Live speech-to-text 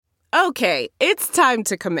Okay, it's time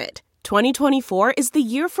to commit. 2024 is the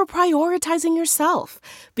year for prioritizing yourself.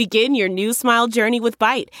 Begin your new smile journey with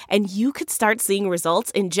Byte, and you could start seeing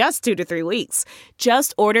results in just 2 to 3 weeks.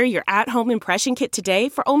 Just order your at-home impression kit today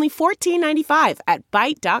for only $14.95 at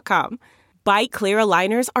Byte.com. Byte Clear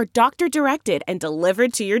aligners are doctor-directed and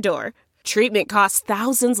delivered to your door. Treatment costs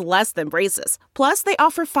thousands less than braces. Plus, they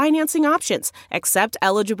offer financing options, accept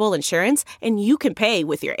eligible insurance, and you can pay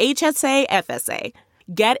with your HSA FSA.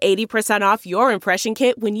 Get 80% off your impression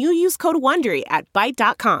kit when you use code WONDERY at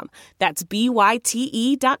Byte.com. That's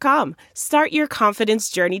BYTE.com. Start your confidence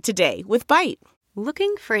journey today with Byte.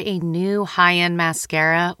 Looking for a new high-end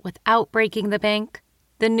mascara without breaking the bank?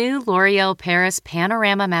 The new L'Oreal Paris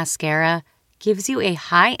Panorama Mascara gives you a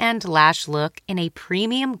high-end lash look in a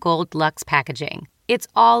premium gold luxe packaging. It's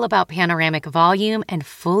all about panoramic volume and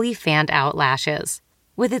fully fanned-out lashes.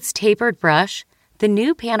 With its tapered brush, the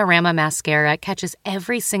new Panorama Mascara catches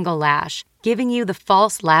every single lash, giving you the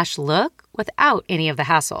false lash look without any of the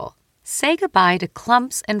hassle. Say goodbye to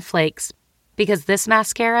clumps and flakes, because this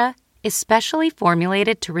mascara is specially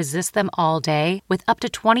formulated to resist them all day with up to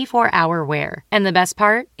 24-hour wear. And the best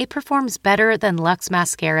part? It performs better than Luxe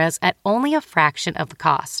mascaras at only a fraction of the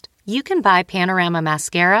cost. You can buy Panorama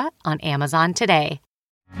Mascara on Amazon today.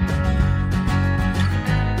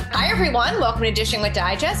 Hi, everyone. Welcome to Dishing with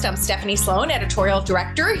Digest. I'm Stephanie Sloan, editorial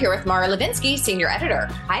director, here with Mara Levinsky, senior editor.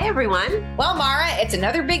 Hi, everyone. Well, Mara, it's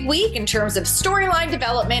another big week in terms of storyline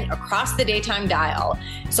development across the daytime dial.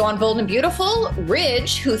 So on Bold and Beautiful,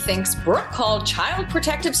 Ridge, who thinks Brooke called Child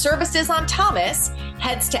Protective Services on Thomas,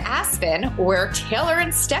 heads to Aspen, where Taylor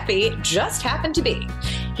and Steffi just happen to be.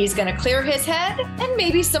 He's going to clear his head and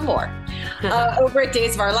maybe some more. Over at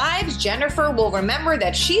Days of Our Lives, Jennifer will remember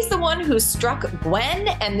that she's the one who struck Gwen,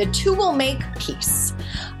 and the two will make peace.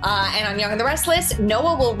 And on Young and the Restless,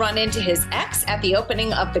 Noah will run into his ex at the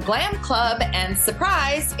opening of the Glam Club, and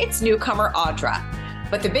surprise, it's newcomer Audra.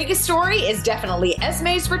 But the biggest story is definitely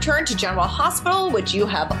Esme's return to General Hospital, which you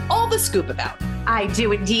have all the scoop about. I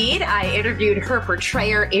do indeed. I interviewed her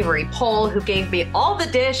portrayer, Avery Pohl, who gave me all the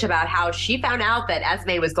dish about how she found out that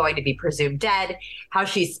Esme was going to be presumed dead, how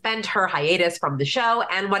she spent her hiatus from the show,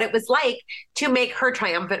 and what it was like to make her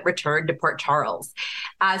triumphant return to Port Charles.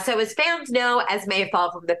 So as fans know, Esme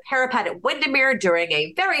fell from the parapet at Windermere during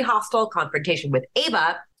a very hostile confrontation with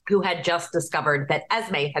Ava, who had just discovered that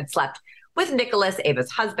Esme had slept with Nicholas, Ava's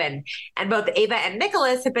husband. And both Ava and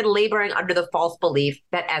Nicholas have been laboring under the false belief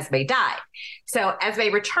that Esme died. So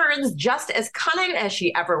Esme returns just as cunning as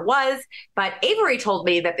she ever was, but Avery told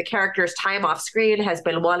me that the character's time off screen has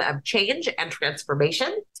been one of change and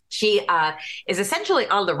transformation. She is essentially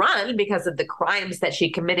on the run because of the crimes that she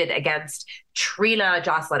committed against Trina,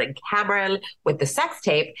 Jocelyn, and Cameron with the sex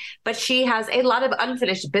tape, but she has a lot of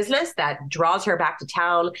unfinished business that draws her back to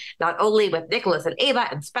town, not only with Nicholas and Ava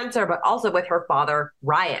and Spencer, but also with her father,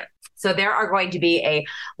 Ryan. So there are going to be a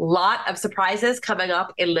lot of surprises coming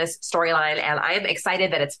up in this storyline, and I am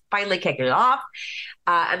excited that it's finally kicking off.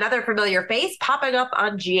 Another familiar face popping up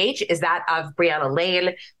on GH is that of Brianna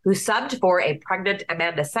Lane, who subbed for a pregnant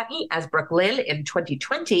Amanda Setton as Brooke Lynn in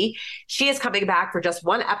 2020. She is coming back for just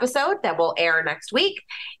one episode that will air next week.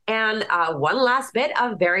 And one last bit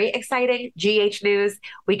of very exciting GH news.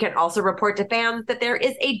 We can also report to fans that there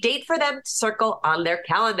is a date for them to circle on their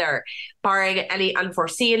calendar. Barring any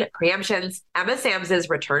unforeseen preemptions, Emma Sams's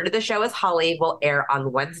return to the show as Holly will air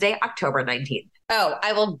on Wednesday, October 19th. Oh,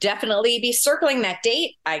 I will definitely be circling that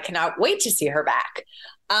date. I cannot wait to see her back.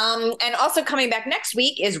 And also coming back next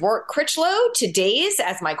week is Rourke Critchlow to Days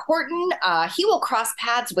as Mike Horton. He will cross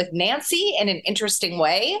paths with Nancy in an interesting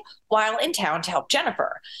way while in town to help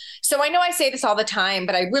Jennifer. So I know I say this all the time,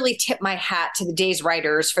 but I really tip my hat to the Days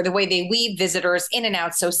writers for the way they weave visitors in and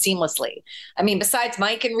out so seamlessly. I mean, besides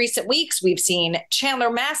Mike in recent weeks, we've seen Chandler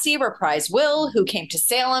Massey reprise Will, who came to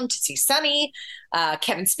Salem to see Sunny,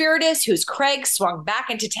 Kevin Spiritus, whose Craig swung back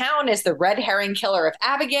into town as the red herring killer of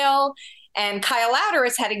Abigail, and Kyle Lauder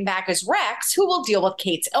is heading back as Rex, who will deal with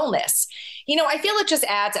Kate's illness. You know, I feel it just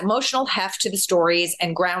adds emotional heft to the stories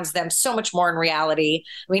and grounds them so much more in reality.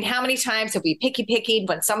 I mean, how many times have we picky-pickied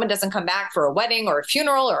when someone doesn't come back for a wedding or a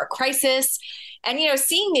funeral or a crisis? And, you know,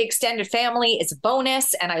 seeing the extended family is a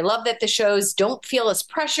bonus. And I love that the shows don't feel as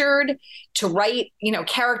pressured to write, you know,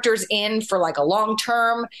 characters in for like a long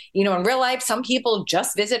term. You know, in real life, some people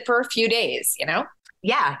just visit for a few days, you know?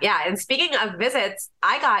 Yeah. And speaking of visits,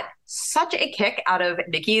 I got such a kick out of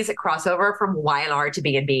Nikki's crossover from YNR to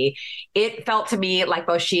B&B. It felt to me like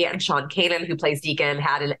both she and Sean Kanan, who plays Deacon,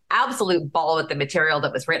 had an absolute ball with the material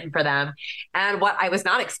that was written for them. And what I was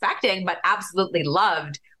not expecting, but absolutely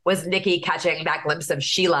loved, was Nikki catching that glimpse of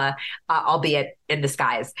Sheila, albeit in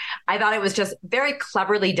disguise. I thought it was just very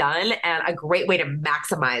cleverly done and a great way to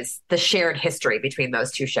maximize the shared history between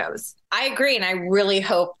those two shows. I agree. And I really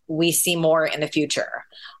hope we see more in the future.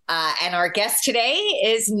 And our guest today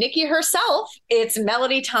is Nikki herself. It's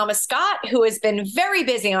Melody Thomas Scott, who has been very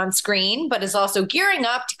busy on screen, but is also gearing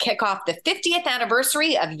up to kick off the 50th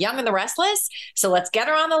anniversary of Young and the Restless. So let's get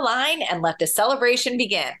her on the line and let the celebration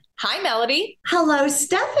begin. Hi, Melody. Hello,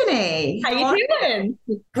 Stephanie. How you doing?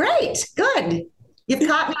 Great. Good. You've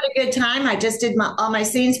caught me at a good time. I just did all my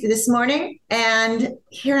scenes for this morning, and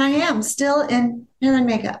here I am, still in hair and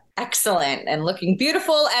makeup. Excellent. And looking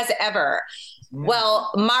beautiful as ever.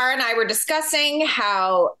 Well, Mara and I were discussing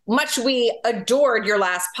how much we adored your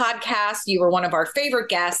last podcast. You were one of our favorite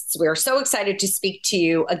guests. We are so excited to speak to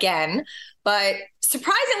you again. But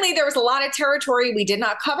surprisingly, there was a lot of territory we did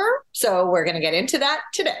not cover. So we're going to get into that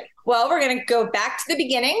today. Well, we're going to go back to the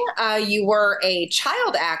beginning. You were a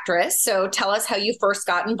child actress. So tell us how you first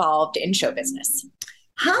got involved in show business.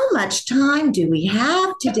 How much time do we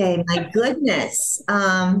have today? My goodness.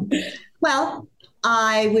 Well,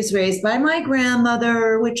 I was raised by my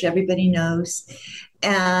grandmother, which everybody knows.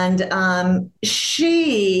 And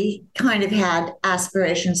she kind of had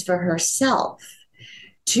aspirations for herself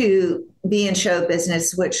to be in show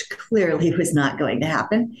business, which clearly was not going to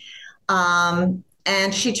happen.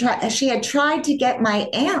 And she had tried to get my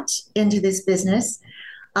aunt into this business.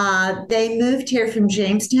 They moved here from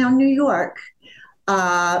Jamestown, New York,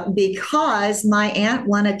 because my aunt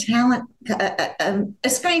won a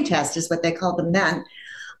screen test is what they called them then.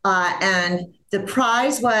 And the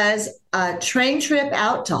prize was a train trip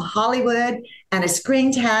out to Hollywood and a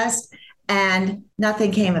screen test, and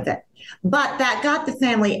nothing came of it. But that got the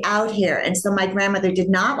family out here. And so my grandmother did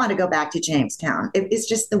not want to go back to Jamestown. It's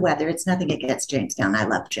just the weather. It's nothing against Jamestown. I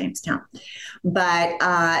love Jamestown. But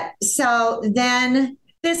so then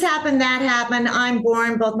this happened, that happened. I'm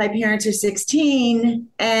born. Both my parents are 16.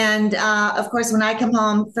 And of course, when I come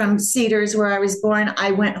home from Cedars, where I was born,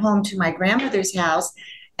 I went home to my grandmother's house.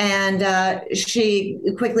 And she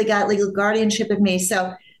quickly got legal guardianship of me.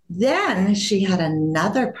 So then she had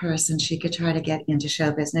another person she could try to get into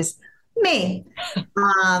show business, me. So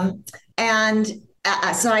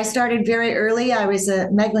I started very early. I was a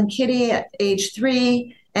Meglin Kitty at age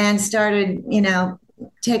 3 and started,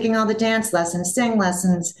 taking all the dance lessons, sing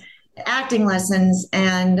lessons, acting lessons.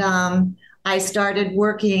 And I started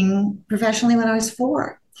working professionally when I was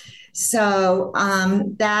 4. So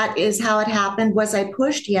that is how it happened. Was I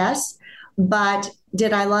pushed? Yes. But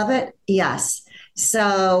did I love it? Yes.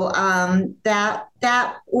 So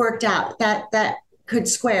that worked out. That could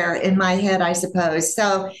square in my head, I suppose.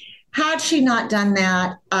 So had she not done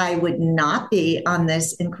that, I would not be on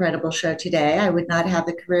this incredible show today. I would not have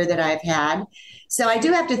the career that I've had. So I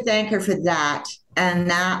do have to thank her for that. And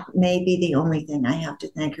that may be the only thing I have to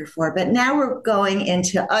thank her for. But now we're going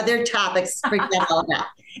into other topics. Forget all that.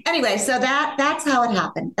 Anyway, so that's how it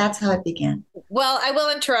happened. That's how it began. Well, I will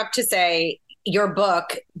interrupt to say your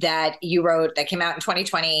book that you wrote that came out in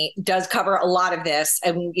 2020 does cover a lot of this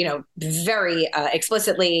and, very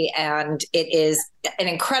explicitly. And it is an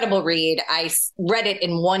incredible read. I read it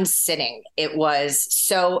in one sitting. It was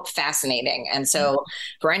so fascinating. And so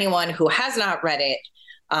for anyone who has not read it,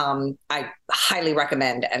 I highly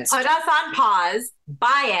recommend. And put us on pause,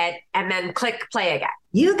 buy it, and then click play again.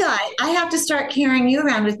 You guys, I have to start carrying you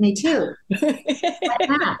around with me too.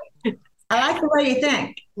 I like the way you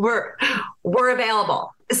think. We're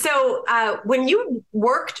available. So when you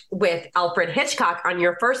worked with Alfred Hitchcock on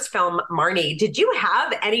your first film, Marnie, did you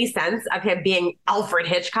have any sense of him being Alfred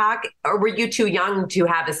Hitchcock, or were you too young to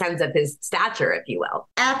have a sense of his stature, if you will?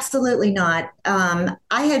 Absolutely not. I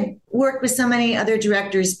had worked with so many other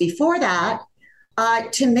directors before that.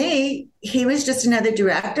 To me, he was just another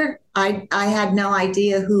director. I had no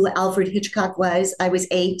idea who Alfred Hitchcock was. I was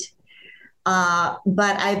 8.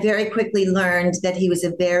 But I very quickly learned that he was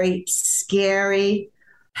a very scary,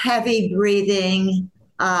 heavy breathing,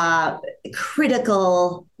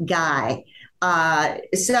 critical guy.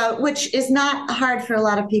 Which is not hard for a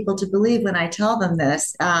lot of people to believe when I tell them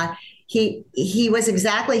this. He was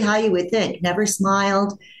exactly how you would think, never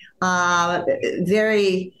smiled,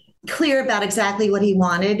 very clear about exactly what he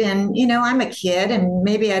wanted. And, I'm a kid and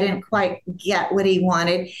maybe I didn't quite get what he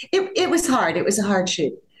wanted. It was hard. It was a hard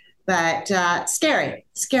shoot. But scary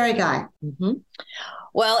guy. Mm-hmm.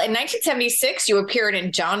 Well, in 1976, you appeared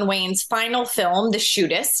in John Wayne's final film, The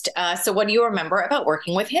Shootist. So what do you remember about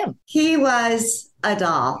working with him? He was a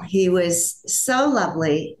doll. He was so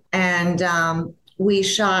lovely. And we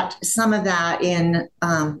shot some of that in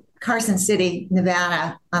Carson City,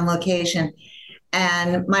 Nevada on location.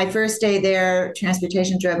 And my first day there,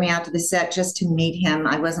 transportation drove me out to the set just to meet him.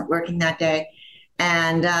 I wasn't working that day.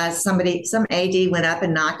 And some AD went up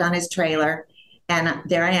and knocked on his trailer. And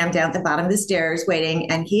there I am down at the bottom of the stairs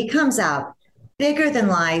waiting. And he comes out, bigger than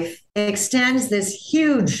life, extends this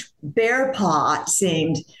huge bear paw, it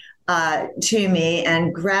seemed, to me,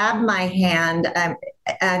 and grabbed my hand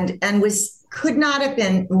and could not have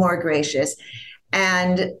been more gracious.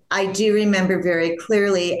 And I do remember very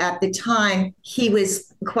clearly at the time he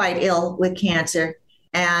was quite ill with cancer,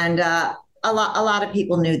 and a lot of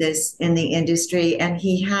people knew this in the industry. And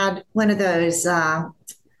he had one of those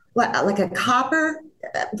like a copper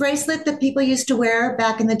bracelet that people used to wear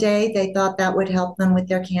back in the day. They thought that would help them with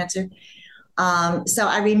their cancer. So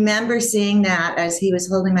I remember seeing that as he was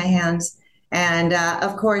holding my hands. And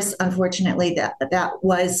of course, unfortunately,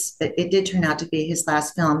 it did turn out to be his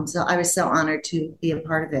last film. So I was so honored to be a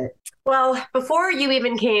part of it. Well, before you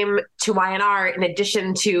even came to YNR, in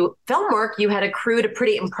addition to film work, you had accrued a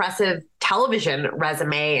pretty impressive television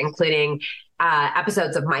resume, including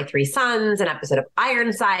episodes of My Three Sons, an episode of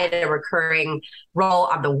Ironside, a recurring role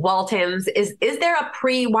on The Waltons. Is there a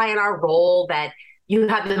pre-YNR role that you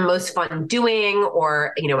had the most fun doing,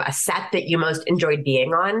 or a set that you most enjoyed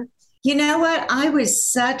being on? You know what? I was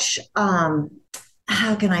such,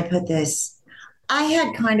 how can I put this? I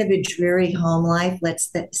had kind of a dreary home life,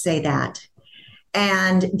 let's say that.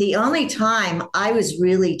 And the only time I was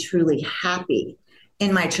really, truly happy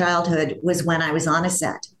in my childhood was when I was on a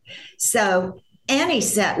set. So any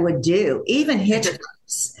set would do, even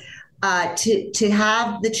Hitchcock's, to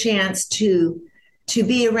have the chance to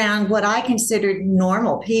be around what I considered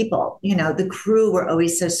normal people. The crew were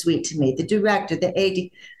always so sweet to me, the director, the AD.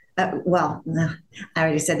 No, I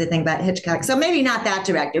already said the thing about Hitchcock, so maybe not that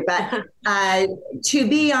director, but to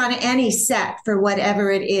be on any set for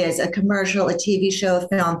whatever it is, a commercial, a TV show, a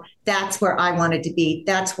film, that's where I wanted to be.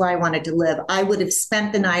 That's where I wanted to live. I would have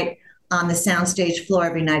spent the night on the soundstage floor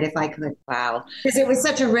every night if I could. Wow. Because it was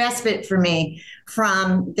such a respite for me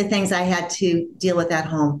from the things I had to deal with at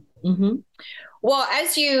home. Mm-hmm. Well,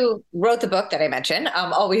 as you wrote the book that I mentioned,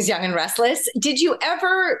 Always Young and Restless, did you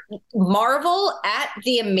ever marvel at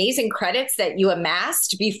the amazing credits that you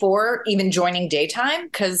amassed before even joining Daytime?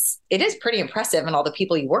 Because it is pretty impressive, and all the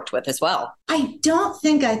people you worked with as well. I don't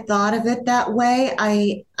think I thought of it that way.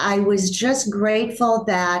 I was just grateful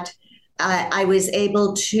that I was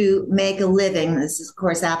able to make a living. This is, of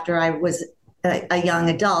course, after I was a young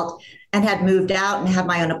adult and had moved out and had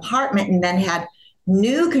my own apartment, and then had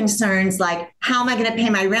new concerns like, how am I going to pay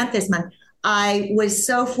my rent this month? I was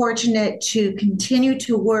so fortunate to continue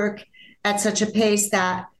to work at such a pace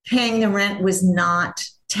that paying the rent was not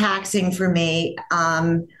taxing for me.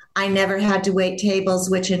 I never had to wait tables,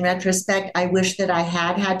 which in retrospect, I wish that I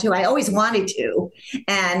had to. I always wanted to,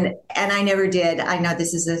 and I never did. I know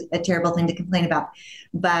this is a terrible thing to complain about,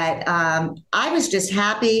 but I was just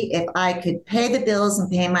happy if I could pay the bills and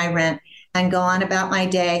pay my rent and go on about my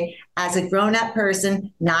day as a grown-up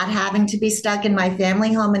person, not having to be stuck in my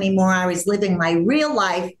family home anymore. I was living my real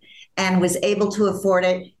life and was able to afford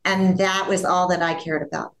it. And that was all that I cared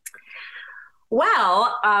about.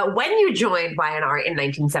 Well, when you joined YNR in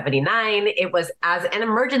 1979, it was as an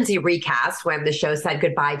emergency recast when the show said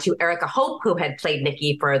goodbye to Erica Hope, who had played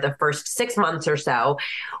Nikki for the first 6 months or so.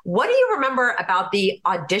 What do you remember about the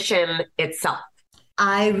audition itself?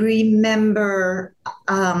 I remember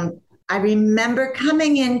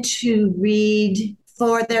coming in to read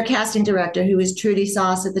for their casting director, who was Trudy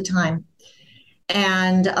Sauce at the time.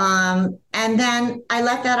 And then I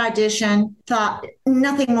left that audition, thought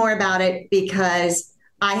nothing more about it, because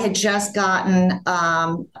I had just gotten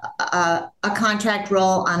a contract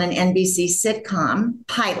role on an NBC sitcom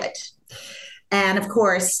pilot. And of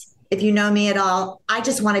course, if you know me at all, I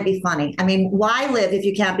just want to be funny. I mean, why live if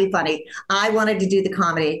you can't be funny? I wanted to do the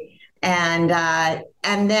comedy. And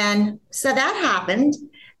then, so that happened.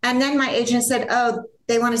 And then my agent said, oh,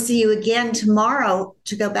 they want to see you again tomorrow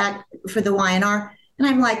to go back for the YNR. And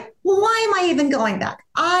I'm like, well, why am I even going back?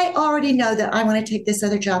 I already know that I want to take this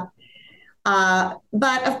other job.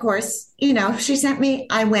 But of course, she sent me,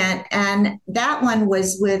 I went. And that one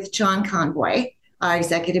was with John Conboy, our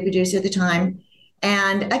executive producer at the time.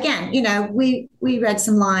 And again, we read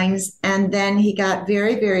some lines, and then he got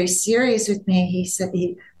very, very serious with me. He said,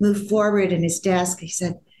 he moved forward in his desk. He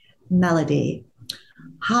said, Melody,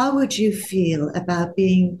 how would you feel about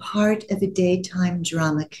being part of a daytime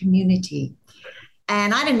drama community?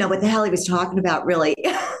 And I didn't know what the hell he was talking about, really.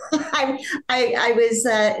 I was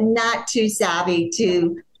not too savvy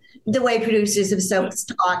to the way producers of soaps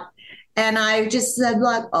talk. And I just said,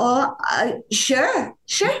 like, oh, sure,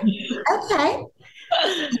 okay.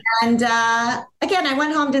 And again, I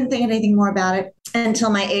went home, didn't think anything more about it until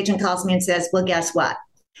my agent calls me and says, well, guess what?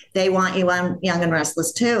 They want you on Young and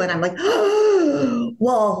Restless too. And I'm like, oh,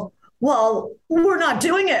 well, we're not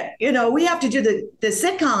doing it. We have to do the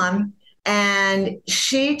sitcom. And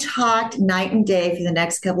she talked night and day for the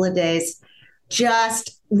next couple of days,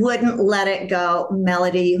 just wouldn't let it go.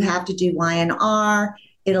 Melody, you have to do Y&R.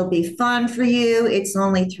 It'll be fun for you. It's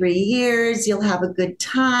only 3 years. You'll have a good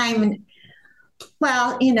time.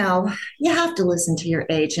 Well, you have to listen to your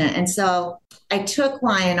agent. And so I took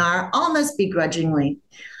Y&R almost begrudgingly.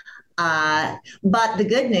 But the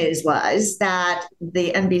good news was that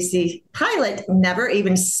the NBC pilot never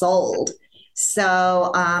even sold.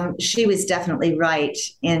 So she was definitely right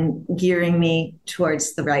in gearing me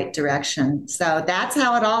towards the right direction. So that's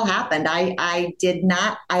how it all happened. I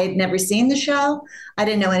had never seen the show. I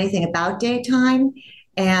didn't know anything about daytime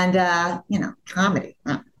and, comedy.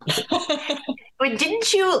 But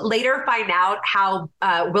didn't you later find out how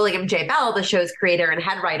William J. Bell, the show's creator and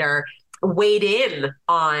head writer, weighed in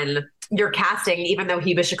on your casting, even though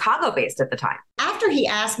he was Chicago-based at the time? After he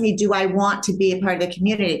asked me, do I want to be a part of the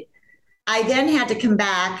community, I then had to come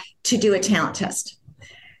back to do a talent test.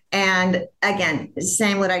 And again,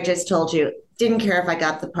 same what I just told you, didn't care if I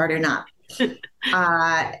got the part or not.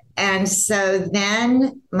 And so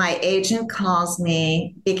then my agent calls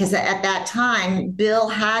me because at that time, Bill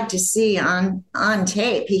had to see on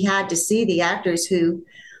tape, he had to see the actors who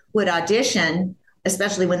would audition,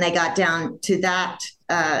 especially when they got down to that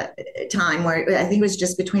time where I think it was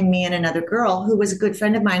just between me and another girl who was a good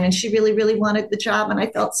friend of mine. And she really, really wanted the job. And I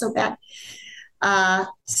felt so bad.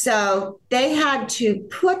 So they had to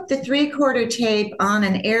put the 3/4 tape on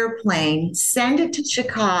an airplane, send it to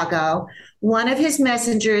Chicago. One of his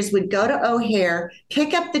messengers would go to O'Hare,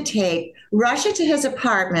 pick up the tape, rush it to his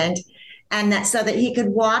apartment, and that so that he could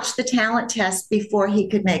watch the talent test before he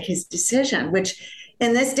could make his decision, which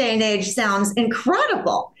in this day and age sounds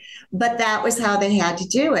incredible, but that was how they had to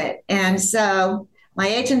do it. And so my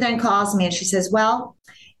agent then calls me and she says, well,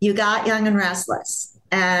 you got Young and Restless.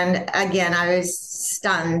 And again, I was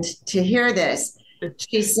stunned to hear this.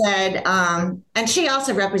 She said, and she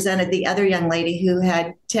also represented the other young lady who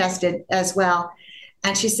had tested as well.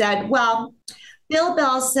 And she said, well, Bill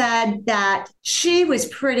Bell said that she was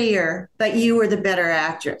prettier, but you were the better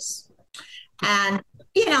actress. And,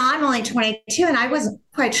 I'm only 22 and I wasn't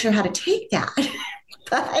quite sure how to take that.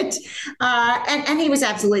 But, and he was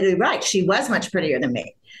absolutely right. She was much prettier than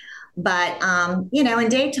me. But, in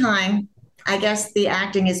daytime, I guess the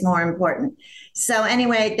acting is more important. So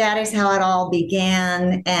anyway, that is how it all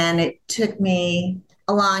began. And it took me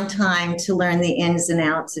a long time to learn the ins and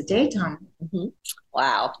outs of daytime. Mm-hmm.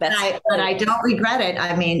 Wow. But I don't regret it.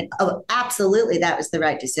 I mean, absolutely, that was the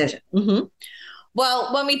right decision. Mm-hmm.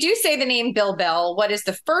 Well, when we do say the name Bill Bell, what is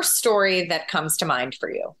the first story that comes to mind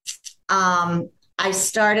for you? I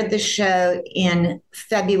started the show in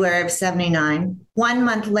February of 79. 1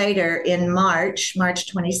 month later in March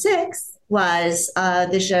 26th, was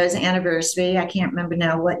the show's anniversary. I can't remember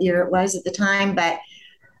now what year it was at the time, but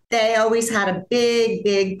they always had a big,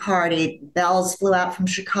 big party. Bells flew out from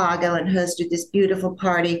Chicago and hosted this beautiful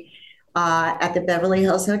party at the Beverly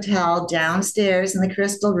Hills Hotel downstairs in the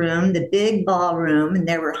Crystal Room, the big ballroom, and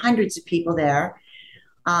there were hundreds of people there.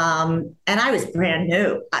 And I was brand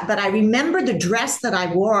new, but I remember the dress that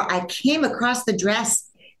I wore. I came across the dress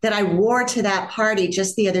that I wore to that party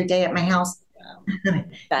just the other day at my house. No,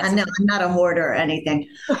 I'm not a hoarder or anything.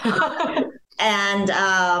 And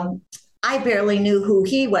I barely knew who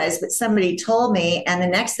he was, but somebody told me. And the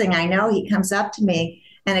next thing I know, he comes up to me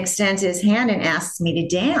and extends his hand and asks me to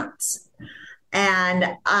dance.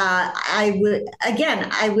 And I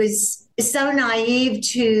was so naive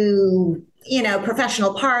to,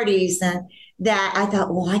 professional parties and that I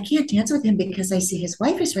thought, well, I can't dance with him because I see his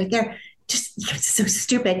wife is right there. Just so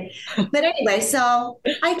stupid. But anyway, so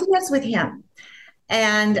I danced with him.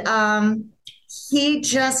 And he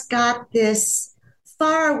just got this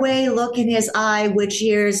faraway look in his eye, which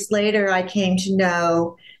years later I came to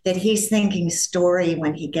know that he's thinking story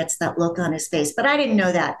when he gets that look on his face. But I didn't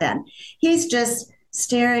know that then. He's just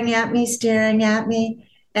staring at me.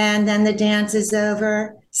 And then the dance is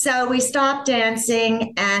over. So we stop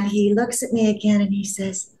dancing and he looks at me again and he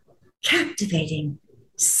says, captivating,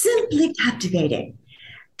 simply captivating.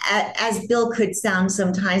 As Bill could sound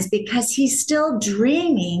sometimes, because he's still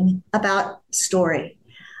dreaming about story.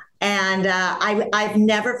 And I've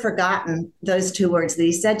never forgotten those 2 words that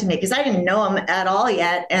he said to me because I didn't know him at all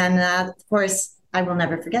yet. And of course, I will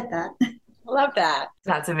never forget that. Love that.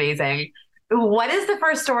 That's amazing. What is the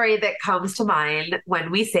first story that comes to mind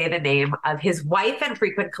when we say the name of his wife and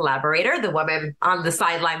frequent collaborator, the woman on the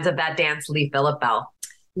sidelines of that dance, Lee Phillip Bell?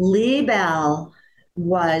 Lee Bell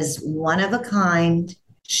was one of a kind.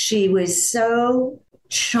 She was so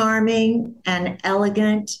charming and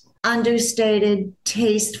elegant, understated,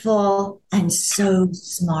 tasteful, and so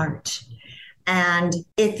smart. And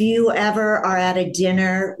if you ever are at a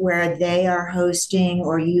dinner where they are hosting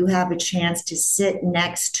or you have a chance to sit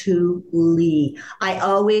next to Lee, I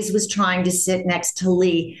always was trying to sit next to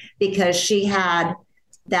Lee because she had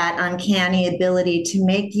that uncanny ability to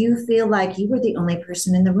make you feel like you were the only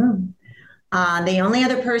person in the room. The only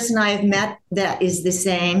other person I have met that is the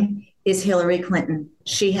same is Hillary Clinton.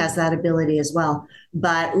 She has that ability as well.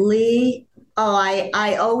 But Lee,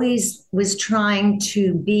 I always was trying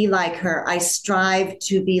to be like her. I strived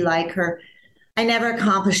to be like her. I never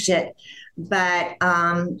accomplished it, but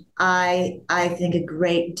I think a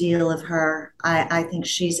great deal of her. I think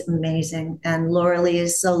she's amazing. And Laura Lee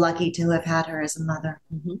is so lucky to have had her as a mother.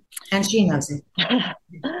 Mm-hmm. And she knows it.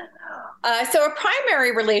 So a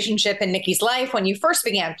primary relationship in Nikki's life when you first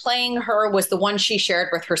began playing her was the one she shared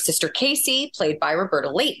with her sister Casey, played by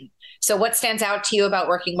Roberta Layton. So what stands out to you about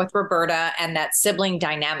working with Roberta and that sibling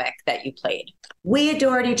dynamic that you played? We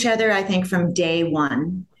adored each other, I think, from day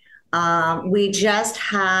one. We just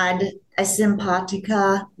had a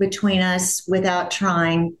simpatica between us without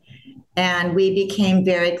trying. And we became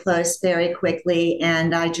very close very quickly.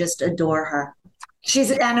 And I just adore her. She's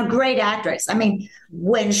a great actress. I mean,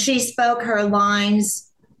 when she spoke her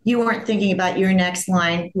lines, you weren't thinking about your next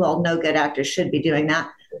line. Well, no good actor should be doing that.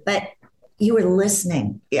 But you were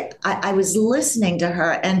listening. I was listening to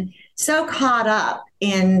her and so caught up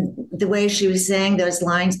in the way she was saying those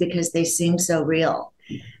lines because they seemed so real.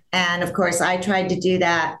 And of course, I tried to do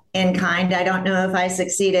that in kind. I don't know if I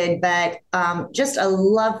succeeded, but just a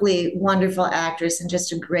lovely, wonderful actress and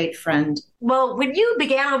just a great friend. Well, when you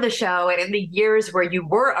began on the show and in the years where you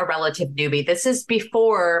were a relative newbie, this is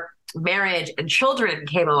before marriage and children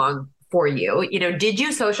came along for you. You know, did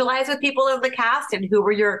you socialize with people in the cast and who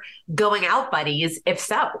were your going out buddies, if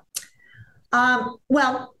so?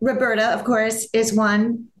 Well, Roberta, of course, is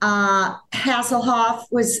one. Hasselhoff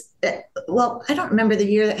was, well, I don't remember the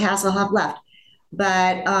year that Hasselhoff left,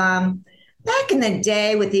 but back in the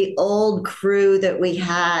day with the old crew that we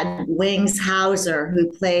had, Wings Hauser,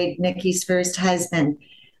 who played Nikki's first husband,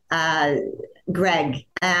 Greg.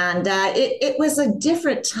 And it was a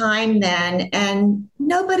different time then, and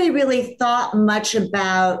nobody really thought much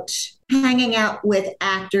about hanging out with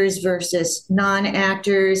actors versus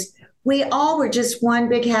non-actors. We all were just one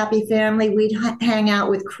big happy family. We'd hang out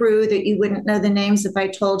with crew that you wouldn't know the names if I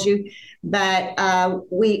told you, but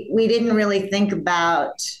we didn't really think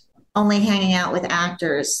about only hanging out with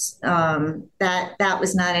actors. That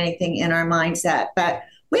was not anything in our mindset, but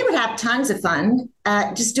we would have tons of fun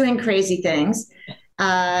just doing crazy things.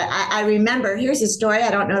 I remember, here's a story. I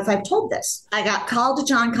don't know if I've told this. I got called to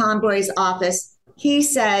John Conboy's office. He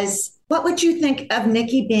says, "What would you think of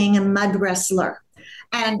Nikki being a mud wrestler?"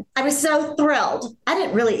 And I was so thrilled. I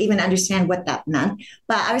didn't really even understand what that meant,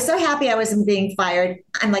 but I was so happy I wasn't being fired.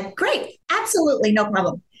 I'm like, great, absolutely, no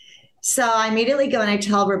problem. So I immediately go and I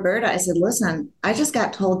tell Roberta, I said, listen, I just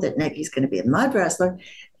got told that Nikki's going to be a mud wrestler.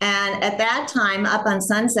 And at that time, up on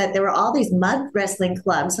Sunset, there were all these mud wrestling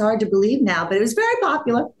clubs. Hard to believe now, but it was very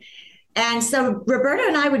popular. And so Roberta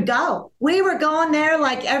and I would go. We were going there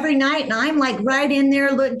like every night, and I'm like right in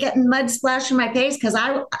there getting mud splash in my face because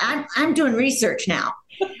I'm doing research now.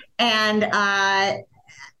 And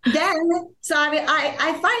then, so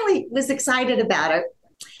I finally was excited about it.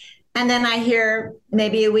 And then I hear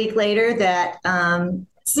maybe a week later that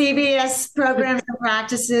CBS Programs and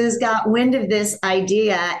Practices got wind of this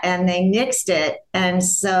idea and they nixed it. And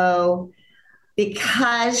so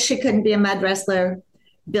because she couldn't be a mud wrestler,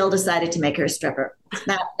 Bill decided to make her a stripper.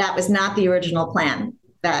 That was not the original plan.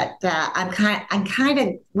 But I'm kind of,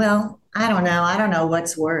 well, I don't know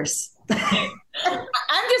what's worse.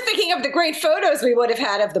 I'm just thinking of the great photos we would have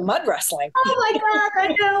had of the mud wrestling. Oh my God,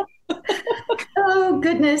 I know. Oh,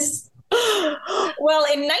 goodness. Well,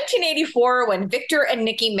 in 1984, when Victor and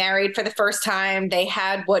Nikki married for the first time, they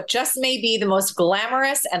had what just may be the most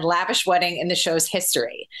glamorous and lavish wedding in the show's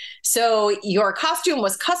history. So your costume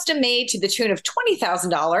was custom made to the tune of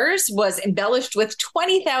 $20,000, was embellished with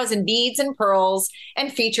 20,000 beads and pearls,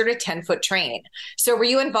 and featured a 10-foot train. So were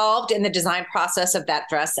you involved in the design process of that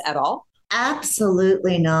dress at all?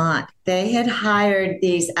 Absolutely not. They had hired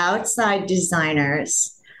these outside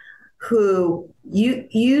designers who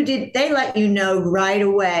they let you know right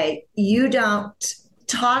away, you don't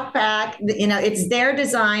talk back, it's their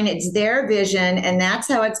design, it's their vision, and that's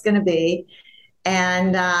how it's going to be.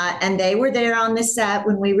 And they were there on the set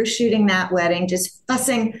when we were shooting that wedding, just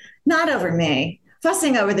fussing, not over me,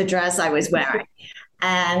 fussing over the dress I was wearing.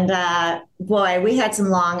 And boy, we had some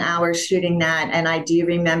long hours shooting that. And I do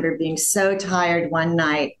remember being so tired one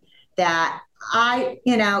night that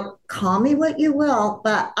call me what you will,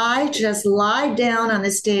 but I just lied down on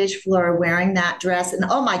the stage floor wearing that dress. And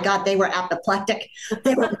oh my God, they were apoplectic.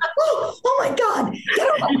 They were, oh my God,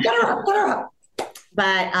 get her up.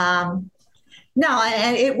 But no,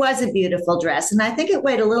 and it was a beautiful dress. And I think it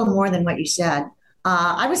weighed a little more than what you said.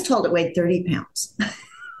 I was told it weighed 30 pounds.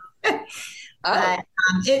 But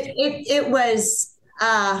it was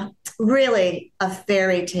really a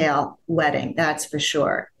fairy tale wedding, that's for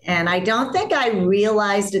sure. And I don't think I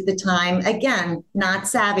realized at the time, again, not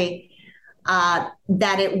savvy,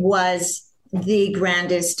 that it was the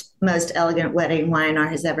grandest, most elegant wedding Y&R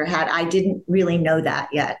has ever had. I didn't really know that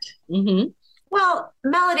yet. Mm-hmm. Well,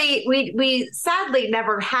 Melody, we sadly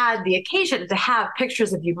never had the occasion to have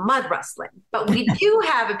pictures of you mud wrestling, but we do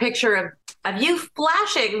have a picture of you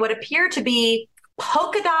flashing what appear to be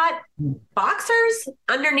polka dot boxers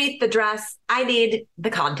underneath the dress. I need the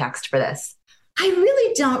context for this. I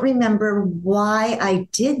really don't remember why I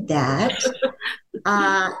did that,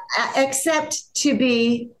 except to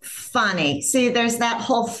be funny. See, there's that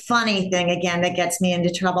whole funny thing again that gets me into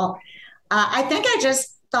trouble. I think I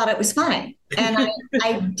just thought it was funny. And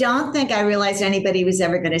I don't think I realized anybody was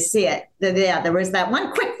ever going to see it. Yeah, there was that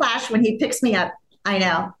one quick flash when he picks me up. I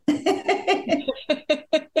know.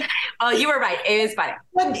 Oh, you were right. It is funny.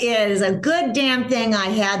 It is a good damn thing I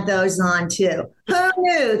had those on too. Who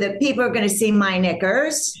knew that people were going to see my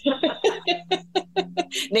knickers?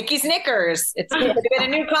 Nikki's Knickers. It's going to be a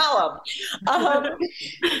new column.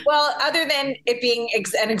 Well, other than it being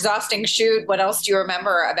an exhausting shoot, what else do you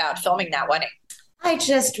remember about filming that wedding? I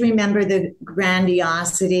just remember the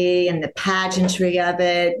grandiosity and the pageantry of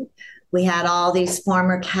it. We had all these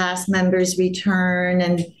former cast members return,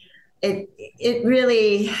 and it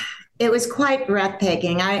was quite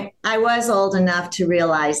breathtaking. I was old enough to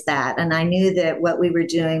realize that, and I knew that what we were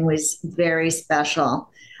doing was very special.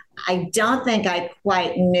 I don't think I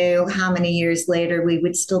quite knew how many years later we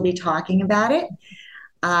would still be talking about it,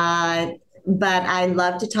 but I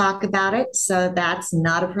love to talk about it, so that's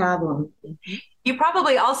not a problem. You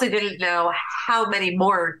probably also didn't know how many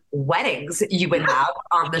more weddings you would have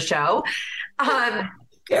on the show.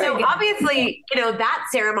 So obviously, that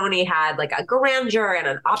ceremony had like a grandeur and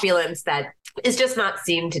an opulence that is just not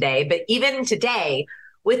seen today. But even today,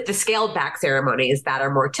 with the scaled back ceremonies that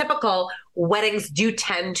are more typical, weddings do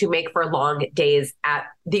tend to make for long days at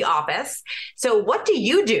the office. So what do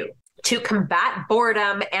you do to combat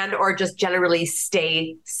boredom and or just generally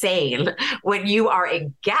stay sane when you are a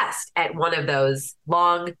guest at one of those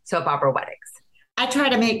long soap opera weddings? I try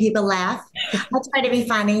to make people laugh. I try to be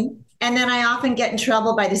funny. And then I often get in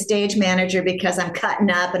trouble by the stage manager because I'm cutting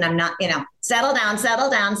up and I'm not, settle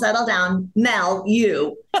down, Mel,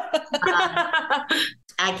 you.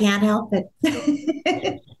 I can't help it.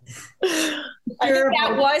 I think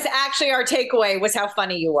that was actually our takeaway, was how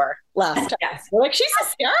funny you were last. Yes. We're like, she's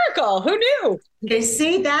hysterical. Who knew? You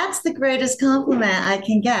see, that's the greatest compliment I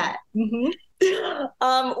can get. Mm-hmm.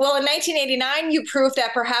 Well, in 1989, you proved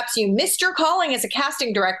that perhaps you missed your calling as a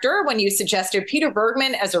casting director when you suggested Peter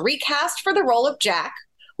Bergman as a recast for the role of Jack,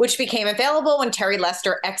 which became available when Terry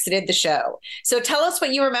Lester exited the show. So tell us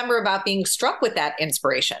what you remember about being struck with that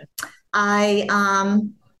inspiration. I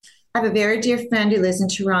have a very dear friend who lives in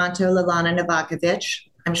Toronto, Lilana Novakovic.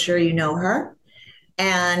 I'm sure you know her.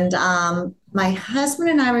 And my husband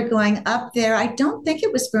and I were going up there. I don't think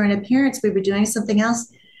it was for an appearance. We were doing something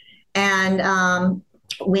else. And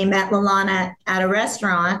we met Lilana at a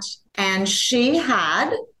restaurant, and she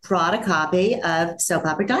had brought a copy of Soap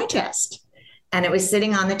Opera Digest, and it was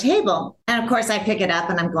sitting on the table. And of course, I pick it up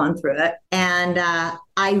and I'm going through it. And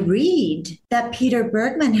I read that Peter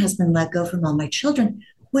Bergman has been let go from All My Children,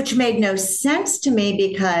 which made no sense to me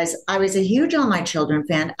because I was a huge All My Children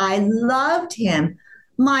fan. I loved him.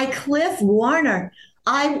 My Cliff Warner.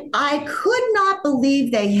 I could not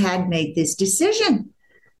believe they had made this decision.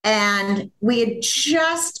 And we had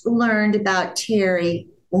just learned about Terry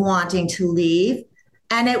wanting to leave.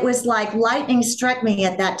 And it was like lightning struck me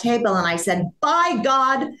at that table. And I said, by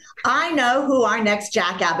God, I know who our next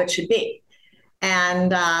Jack Abbott should be.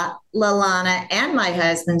 And Lilana and my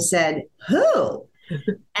husband said, who?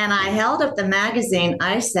 And I held up the magazine.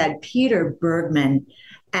 I said, Peter Bergman.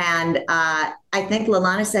 And I think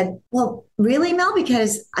Lilana said, well, really, Mel?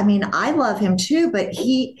 Because, I love him too, but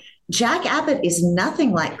Jack Abbott is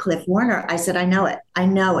nothing like Cliff Warner. I said, I know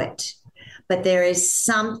it. But there is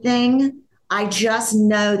something I just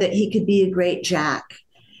know that he could be a great Jack.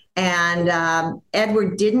 And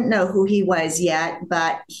Edward didn't know who he was yet,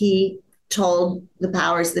 but he told the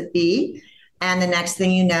powers that be. And the next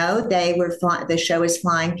thing you know, the show is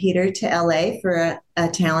flying Peter to LA for a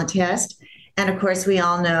talent test. And of course, we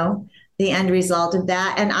all know the end result of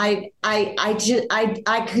that. And I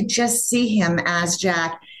could just see him as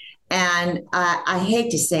Jack. And I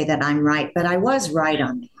hate to say that I'm right, but I was right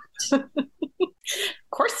on that. Of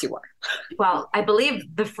course you were. Well, I believe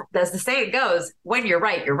as the saying goes, when you're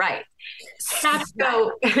right, you're right.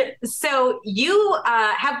 So you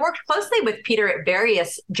have worked closely with Peter at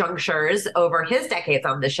various junctures over his decades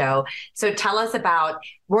on the show. So tell us about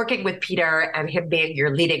working with Peter and him being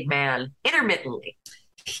your leading man intermittently.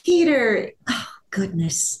 Peter, oh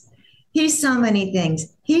goodness, he's so many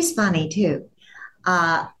things. He's funny too.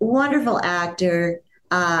 Wonderful actor.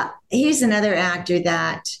 He's another actor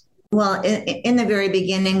that, well, in the very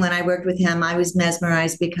beginning when I worked with him, I was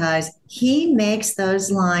mesmerized because he makes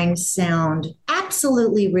those lines sound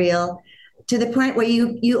absolutely real to the point where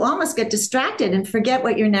you almost get distracted and forget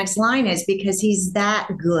what your next line is because he's that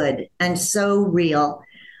good and so real.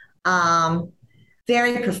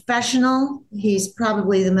 Very professional. He's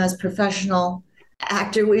probably the most professional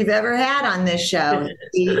actor we've ever had on this show.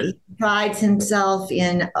 He prides himself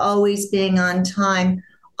in always being on time,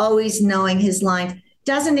 always knowing his lines.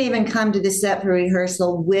 Doesn't even come to the set for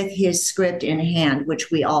rehearsal with his script in hand, which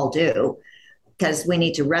we all do because we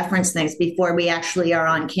need to reference things before we actually are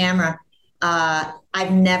on camera.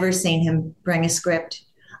 I've never seen him bring a script.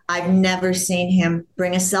 I've never seen him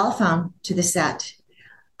bring a cell phone to the set.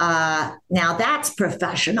 Now that's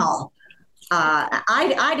professional.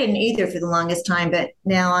 I didn't either for the longest time, but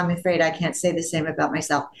now I'm afraid I can't say the same about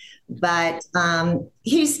myself. But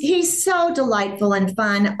he's so delightful and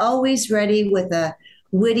fun, always ready with a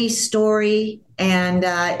witty story. And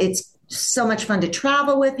it's so much fun to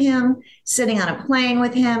travel with him, sitting on a plane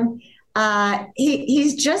with him.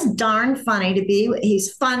 He's just darn funny to be with.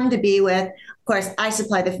 He's fun to be with. Of course, I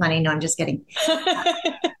supply the funny. No, I'm just kidding.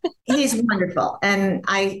 He's wonderful. And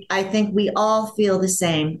I think we all feel the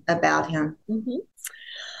same about him. Mm-hmm.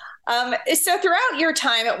 So throughout your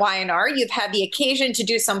time at Y&R, you've had the occasion to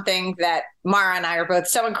do something that Mara and I are both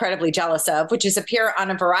so incredibly jealous of, which is appear on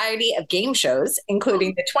a variety of game shows,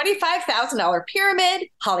 including the $25,000 Pyramid,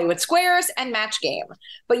 Hollywood Squares, and Match Game.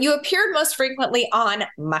 But you appeared most frequently on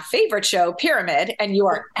my favorite show, Pyramid, and you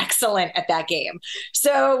are excellent at that game.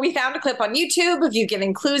 So we found a clip on YouTube of you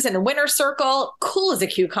giving clues in a winner's circle, cool as a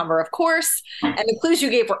cucumber, of course, and the clues you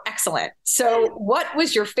gave were excellent. So what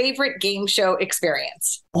was your favorite game show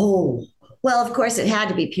experience? Oh, well, of course, it had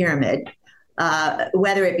to be Pyramid.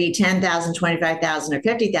 Whether it be 10,000, 25,000, or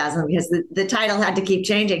 50,000, because the title had to keep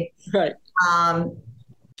changing. Right. I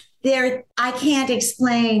can't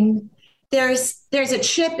explain. There's a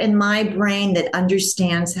chip in my brain that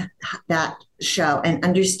understands that show and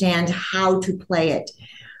understands how to play it.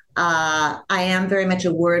 I am very much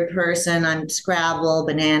a word person. I'm Scrabble,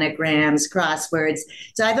 bananagrams, crosswords.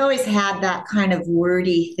 So I've always had that kind of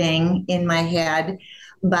wordy thing in my head,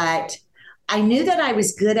 but I knew that I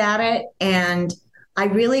was good at it, and I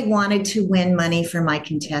really wanted to win money for my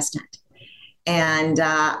contestant. And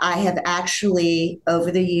I have actually,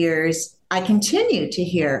 over the years, I continue to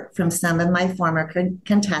hear from some of my former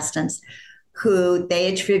contestants who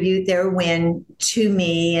they attribute their win to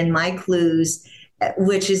me and my clues,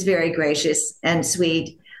 which is very gracious and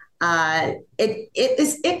sweet.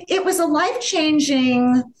 It was a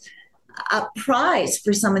life-changing prize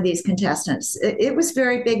for some of these contestants. It was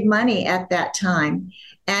very big money at that time.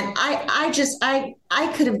 And I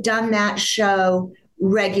could have done that show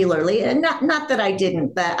regularly. And not that I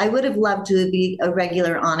didn't, but I would have loved to be a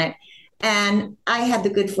regular on it. And I had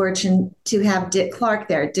the good fortune to have Dick Clark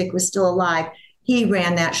there. Dick was still alive. He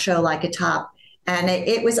ran that show like a top. And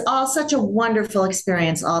it was all such a wonderful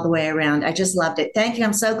experience all the way around. I just loved it. Thank you.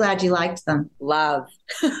 I'm so glad you liked them. Love.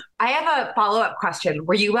 I have a follow-up question.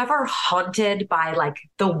 Were you ever haunted by like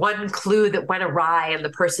the one clue that went awry and the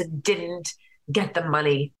person didn't get the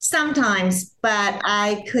money? Sometimes, but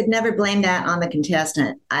I could never blame that on the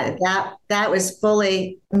contestant. That was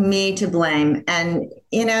fully me to blame. And,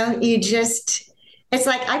 it's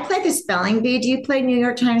like I play the spelling bee. Do you play New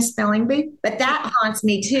York Times spelling bee? But that haunts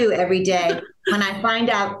me too every day when I find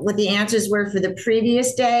out what the answers were for the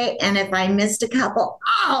previous day. And if I missed a couple,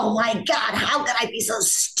 oh my God, how could I be so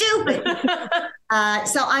stupid?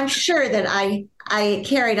 So I'm sure that I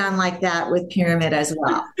carried on like that with Pyramid as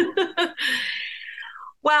well.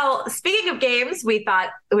 Well, speaking of games, we thought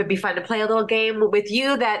it would be fun to play a little game with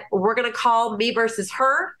you that we're going to call Me versus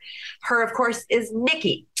Her. Her, of course, is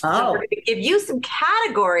Nikki. Oh. So we're going to give you some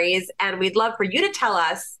categories, and we'd love for you to tell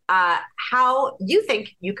us how you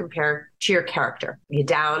think you compare to your character. You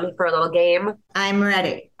down for a little game? I'm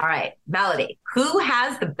ready. All right, Melody, who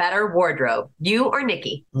has the better wardrobe, you or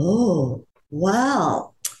Nikki? Oh,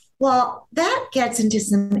 wow. Well, that gets into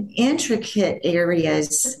some intricate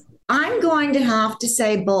areas. I'm going to have to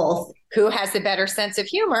say both. Who has the better sense of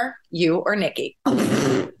humor, you or Nikki?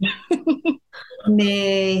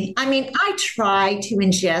 Me. I mean, I try to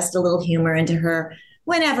ingest a little humor into her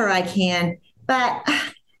whenever I can, but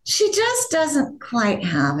she just doesn't quite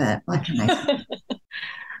have it. What can I say?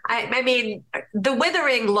 I mean, the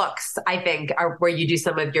withering looks, I think, are where you do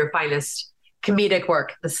some of your finest comedic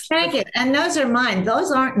work. Thank you. And those are mine.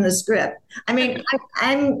 Those aren't in the script. I mean,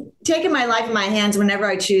 I'm taking my life in my hands whenever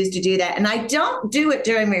I choose to do that. And I don't do it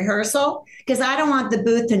during rehearsal because I don't want the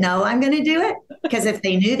booth to know I'm going to do it. Because if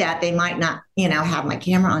they knew that, they might not, have my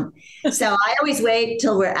camera on. So I always wait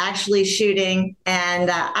till we're actually shooting.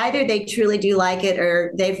 And either they truly do like it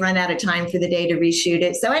or they've run out of time for the day to reshoot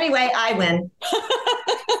it. So anyway, I win.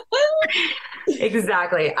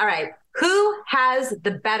 Exactly. All right. Who has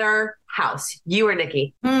the better house, you or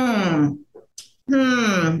Nikki?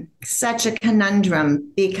 Such a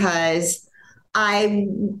conundrum because gosh,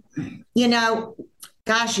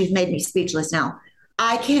 you've made me speechless now.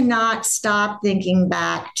 I cannot stop thinking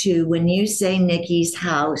back to when you say Nikki's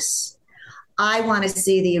house. I want to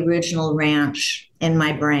see the original ranch in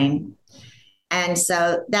my brain. And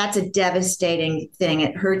so that's a devastating thing.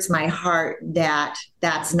 It hurts my heart that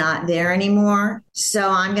that's not there anymore. So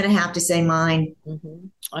I'm going to have to say mine. Mm-hmm.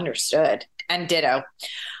 Understood. And ditto.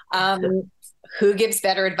 Who gives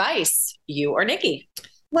better advice, you or Nikki?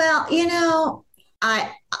 Well,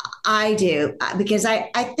 I do because I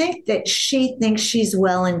think that she thinks she's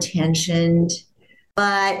well-intentioned,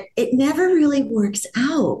 but it never really works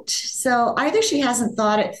out. So either she hasn't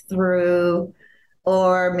thought it through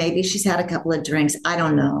or maybe she's had a couple of drinks. I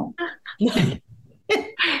don't know.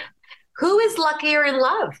 Who is luckier in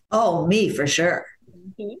love? Oh, me for sure.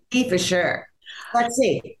 Mm-hmm. Me for sure. Let's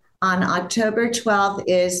see. On October 12th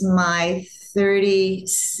is my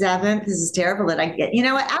 37th. This is terrible that I get. You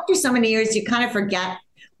know what? After so many years, you kind of forget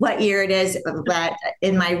what year it is. But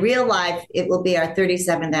in my real life, it will be our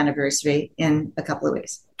 37th anniversary in a couple of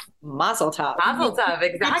weeks. Mazel tov. Mazel tov,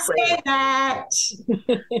 exactly. That.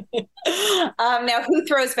 Now, who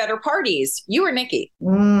throws better parties, you or Nikki?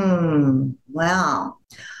 Well,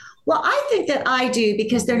 I think that I do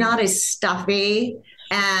because they're not as stuffy.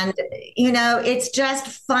 And, it's just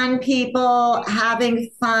fun people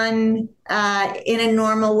having fun in a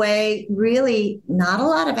normal way. Really, not a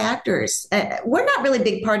lot of actors. We're not really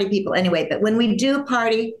big party people anyway, but when we do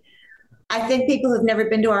party, I think people who've never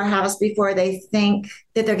been to our house before, they think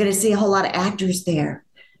that they're going to see a whole lot of actors there.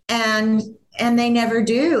 And they never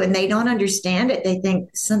do. And they don't understand it. They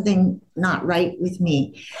think something not right with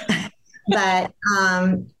me. But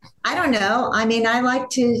I don't know. I mean, I like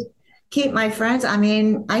to keep my friends. I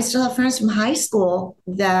mean, I still have friends from high school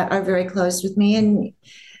that are very close with me. And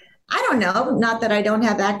I don't know, not that I don't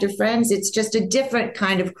have actor friends. It's just a different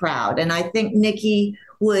kind of crowd. And I think Nikki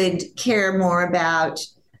would care more about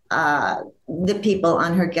the people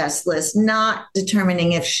on her guest list, not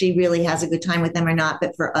determining if she really has a good time with them or not,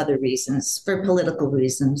 but for other reasons, for political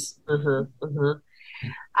reasons. Mm-hmm, mm-hmm.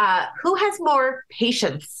 Who has more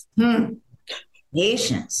patience?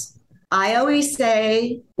 Patience. I always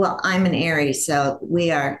say, well, I'm an Aries, so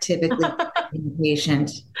we are typically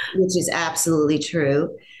impatient, which is absolutely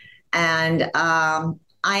true. And I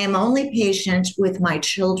am only patient with my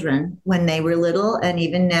children when they were little, and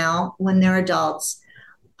even now when they're adults.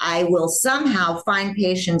 I will somehow find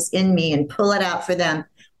patience in me and pull it out for them,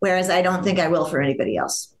 whereas I don't think I will for anybody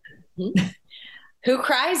else. Mm-hmm. Who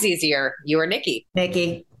cries easier, you or Nikki?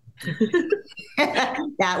 Nikki.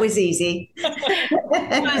 That was easy.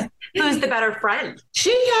 Who's the better friend?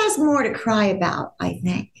 She has more to cry about, I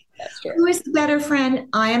think. That's true. Who is the better friend?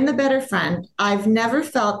 I am the better friend. I've never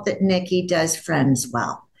felt that Nikki does friends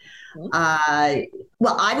well.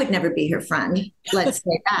 Well, I would never be her friend. Let's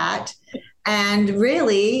say that. And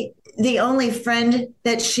really, the only friend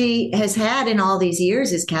that she has had in all these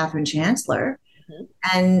years is Katherine Chancellor.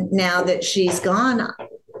 Mm-hmm. And now that she's gone,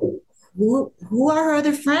 who are her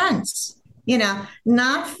other friends?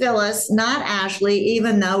 Not Phyllis, not Ashley,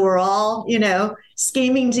 even though we're all,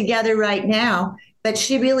 scheming together right now. But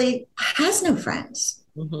she really has no friends.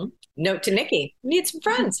 Mm-hmm. Note to Nikki, need some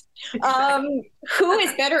friends. Who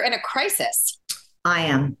is better in a crisis? I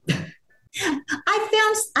am.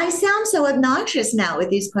 I sound so obnoxious now with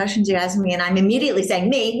these questions you're asking me, and I'm immediately saying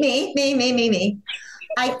me.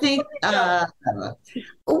 I think,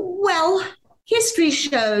 well, history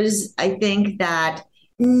shows, I think, that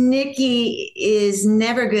Nikki is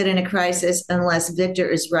never good in a crisis unless Victor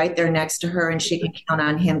is right there next to her and she can count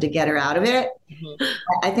on him to get her out of it. Mm-hmm.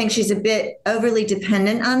 I think she's a bit overly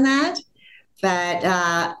dependent on that.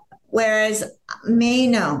 But whereas me,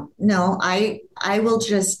 no, I will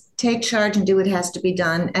just take charge and do what has to be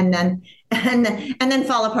done, and then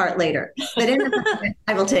fall apart later. But in the moment,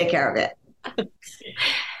 I will take care of it.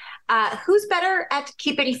 Who's better at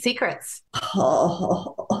keeping secrets?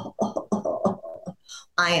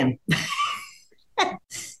 I am.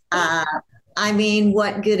 I mean,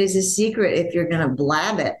 what good is a secret if you're going to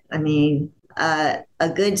blab it? I mean, a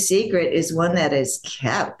good secret is one that is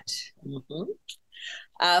kept. Mm-hmm.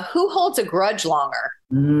 Who holds a grudge longer?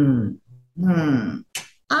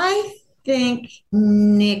 I think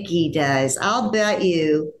Nikki does. I'll bet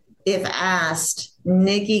you, if asked,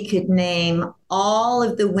 Nikki could name all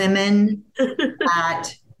of the women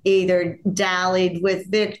that either dallied with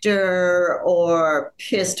Victor or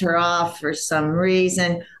pissed her off for some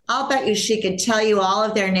reason. I'll bet you she could tell you all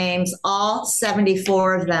of their names, all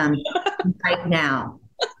 74 of them right now.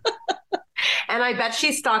 And I bet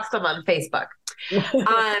she stalks them on Facebook.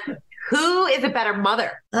 Who is a better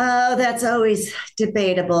mother? Oh, that's always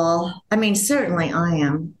debatable. I mean, certainly I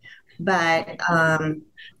am. But,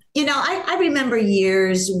 I remember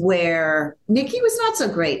years where Nikki was not so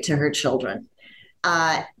great to her children.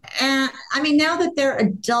 And I mean, now that they're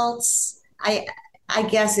adults, I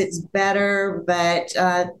guess it's better, but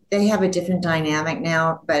they have a different dynamic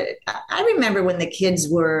now. But I remember when the kids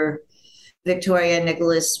were, Victoria and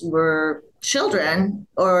Nicholas were children,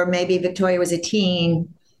 or maybe Victoria was a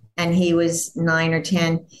teen and he was 9 or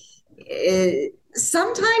 10.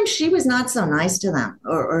 Sometimes she was not so nice to them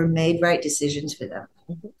or made right decisions for them.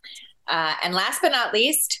 Mm-hmm. And last but not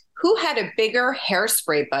least, who had a bigger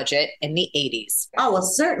hairspray budget in the 80s? Oh, well,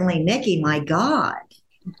 certainly Nikki, my God.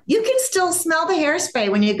 You can still smell the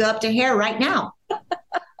hairspray when you go up to hair right now.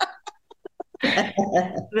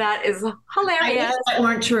 That is hilarious. I guess that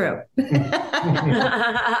weren't true.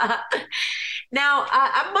 Now,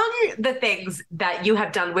 among the things that you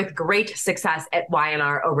have done with great success at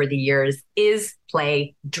Y&R over the years is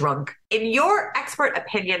play drunk. In your expert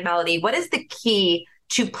opinion, Melody, what is the key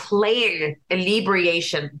to playing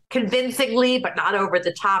inebriation convincingly, but not over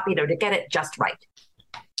the top, to get it just right?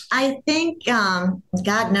 I think,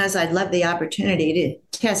 God knows I'd love the opportunity to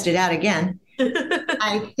test it out again.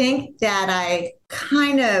 I think that I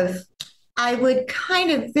would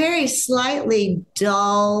very slightly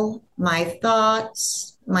dull my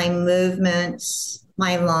thoughts, my movements,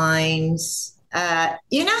 my lines.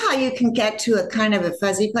 You know how you can get to a kind of a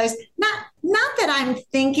fuzzy place? Not that I'm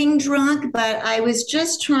thinking drunk, but I was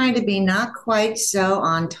just trying to be not quite so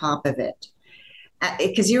on top of it.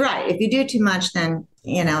 Because you're right. If you do too much, then,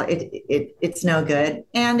 it's no good.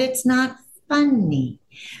 And it's not funny,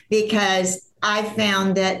 because I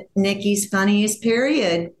found that Nikki's funniest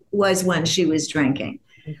period was when she was drinking.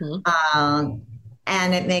 Mm-hmm.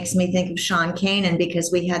 And it makes me think of Sean Kanan,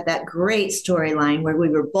 because we had that great storyline where we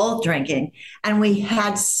were both drinking and we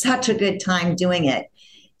had such a good time doing it.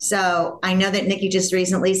 So I know that Nikki just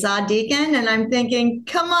recently saw Deacon, and I'm thinking,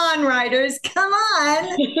 come on, writers, come on.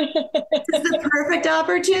 This is the perfect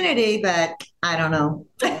opportunity, but I don't know.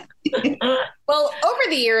 Well, over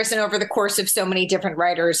the years and over the course of so many different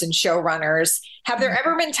writers and showrunners, have there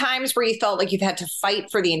ever been times where you felt like you've had to fight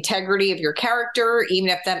for the integrity of your character, even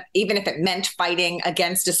if it meant fighting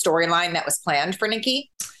against a storyline that was planned for Nikki?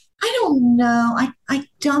 I don't know. I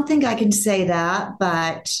don't think I can say that,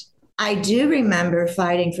 but I do remember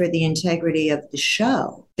fighting for the integrity of the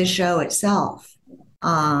show itself.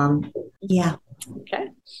 Yeah. Okay.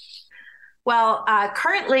 Well,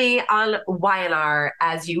 currently on Y&R,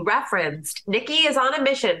 as you referenced, Nikki is on a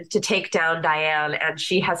mission to take down Diane, and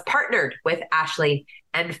she has partnered with Ashley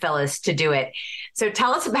and Phyllis to do it. So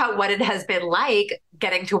tell us about what it has been like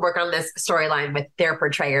getting to work on this storyline with their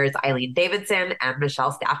portrayers, Eileen Davidson and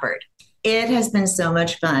Michelle Stafford. It has been so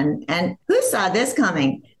much fun. And who saw this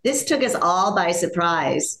coming? This took us all by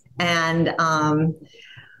surprise. And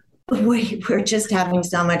we're just having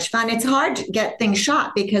so much fun. It's hard to get things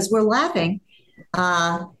shot because we're laughing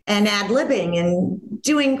and ad-libbing and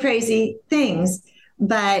doing crazy things.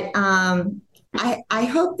 But I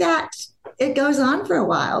hope that it goes on for a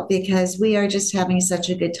while, because we are just having such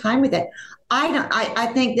a good time with it.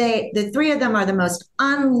 I think the three of them are the most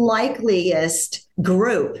unlikeliest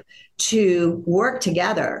group to work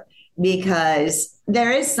together, because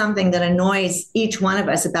there is something that annoys each one of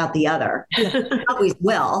us about the other. Always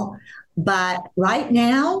will. But right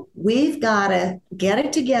now, we've got to get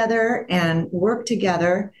it together and work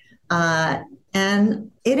together.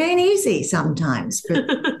 And it ain't easy sometimes.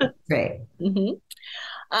 Great. Mm-hmm.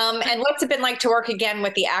 And what's it been like to work again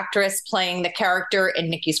with the actress playing the character in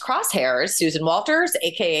Nikki's Crosshairs, Susan Walters,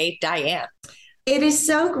 aka Diane? It is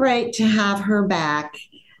so great to have her back.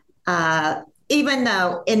 Even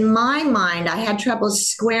though in my mind, I had trouble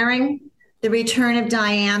squaring the return of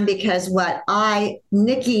Diane, because what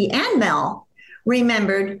Nikki and Mel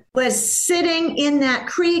remembered was sitting in that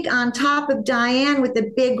creek on top of Diane with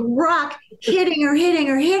a big rock hitting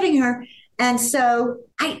her. And so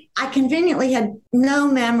I conveniently had no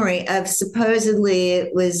memory of, supposedly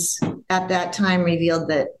it was at that time revealed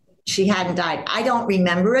that she hadn't died. I don't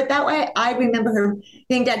remember it that way. I remember her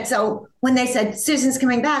being dead. So when they said Susan's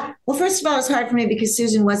coming back, well, first of all, it was hard for me because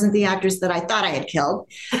Susan wasn't the actress that I thought I had killed.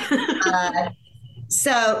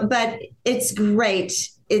 But it's great.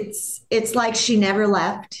 It's like she never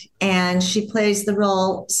left, and she plays the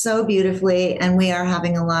role so beautifully, and we are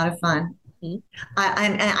having a lot of fun. Mm-hmm.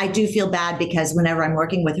 I do feel bad because whenever I'm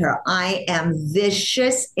working with her, I am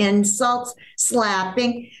vicious, insults,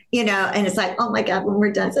 slapping, and it's like, oh my God, when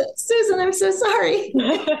we're done, Susan, I'm so sorry.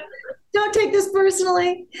 Don't take this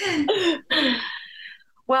personally.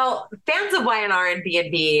 Well, fans of YNR and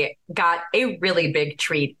B&B got a really big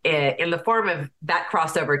treat in the form of that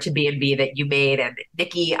crossover to B&B that you made, and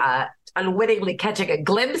Nikki unwittingly catching a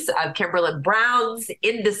glimpse of Kimberlyn Brown's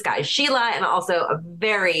In Disguise Sheila, and also a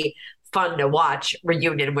very fun to watch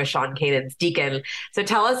reunion with Sean Kanan's Deacon. So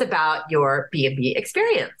tell us about your B&B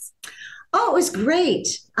experience. Oh, it was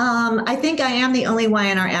great. I think I am the only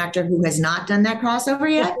YNR actor who has not done that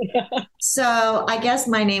crossover yet. So I guess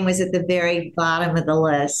my name was at the very bottom of the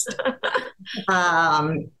list.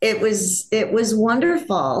 It was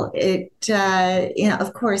wonderful.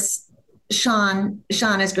 Of course, Sean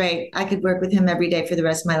is great. I could work with him every day for the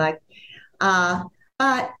rest of my life.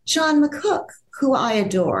 But Sean McCook, who I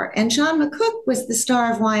adore, and Sean McCook was the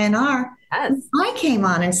star of YNR. Yes. I came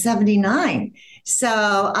on in 79.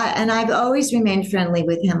 So, I've always remained friendly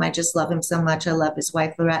with him. I just love him so much. I love his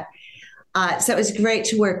wife, Lorette. So it was great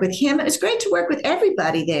to work with him. It was great to work with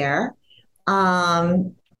everybody there.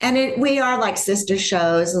 We are like sister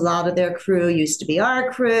shows. A lot of their crew used to be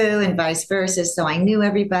our crew and vice versa. So I knew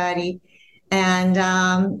everybody. And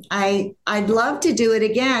I'd love to do it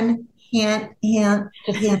again. Hint.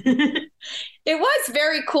 It was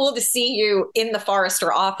very cool to see you in the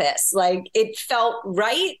Forrester office. Like, it felt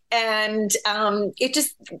right. And it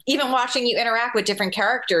just, even watching you interact with different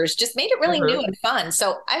characters just made it really new and fun.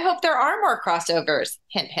 So I hope there are more crossovers.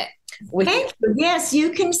 Hint, hint. Thank you. Yes,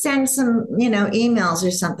 you can send some, emails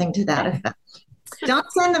or something to that effect. Don't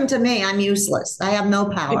send them to me. I'm useless. I have no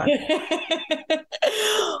power.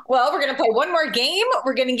 Well, we're going to play one more game.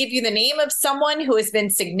 We're going to give you the name of someone who has been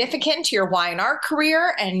significant to your YNR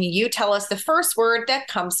career, and you tell us the first word that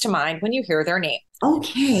comes to mind when you hear their name.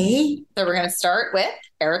 Okay. So we're going to start with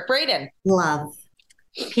Eric Braeden. Love.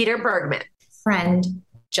 Peter Bergman. Friend.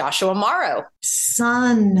 Joshua Morrow.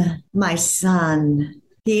 Son. My son.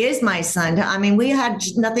 He is my son. I mean, we had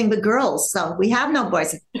nothing but girls, so we have no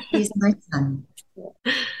boys. He's my son.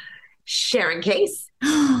 Sharon Case.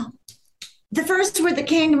 The first word that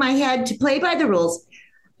came to my head to play by the rules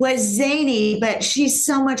was zany, but she's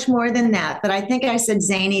so much more than that. But I think I said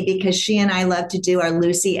zany because she and I love to do our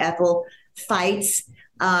Lucy Ethel fights.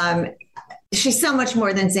 She's so much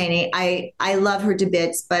more than zany. I love her to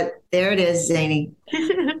bits, but there it is, zany.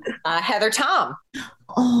 Heather Tom.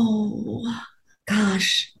 Oh,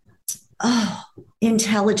 gosh. Oh,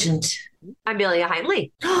 intelligent. Amelia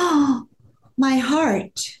Heinle. Oh, my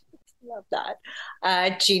heart. Love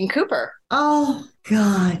that. Jean Cooper. Oh,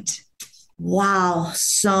 God. Wow.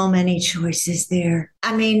 So many choices there.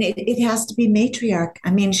 I mean, it has to be matriarch.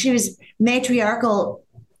 I mean, she was matriarchal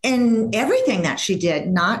in everything that she did,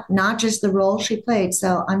 not just the role she played.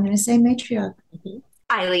 So I'm going to say matriarch.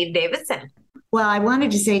 Eileen Davidson. Well, I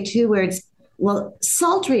wanted to say two words. Well,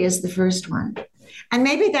 sultry is the first one. And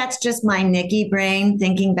maybe that's just my Nikki brain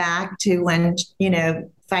thinking back to when,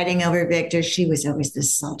 fighting over Victor, she was always the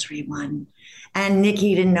sultry one. And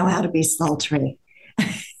Nikki didn't know how to be sultry.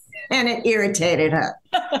 And it irritated her.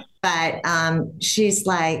 But she's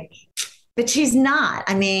like, but she's not.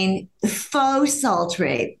 I mean, faux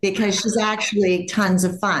sultry, because she's actually tons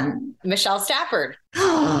of fun. Michelle Stafford.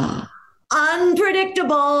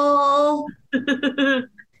 Unpredictable.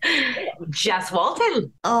 Jess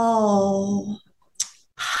Walton. Oh,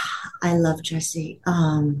 I love Jessie.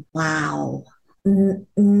 Wow.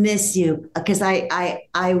 miss you, because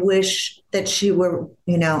I wish that she were,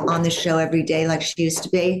 on the show every day like she used to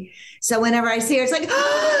be. So whenever I see her, it's like,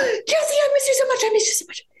 oh, Jessie, I miss you so much. I miss you so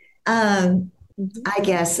much. I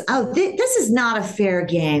guess. Oh, this is not a fair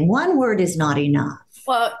game. One word is not enough.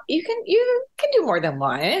 Well, you can do more than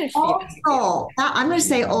one. Old soul. I'm going to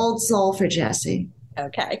say old soul for Jessie.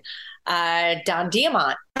 Okay. Don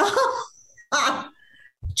Diamont.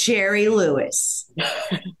 Jerry Lewis.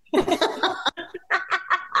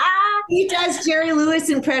 He does Jerry Lewis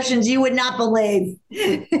impressions you would not believe.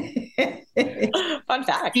 Fun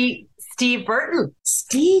fact. Steve Burton.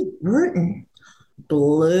 Steve Burton.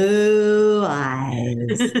 Blue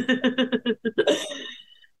eyes.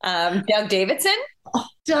 Doug Davidson. Oh,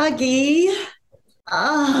 Dougie.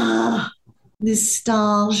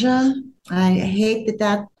 Nostalgia. I hate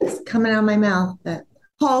that that's coming out of my mouth, but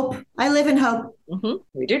hope. I live in hope. Mm-hmm.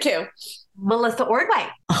 We do too. Melissa Ordway.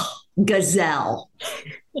 Oh, Gazelle.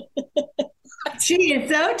 She is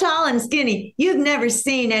so tall and skinny. You've never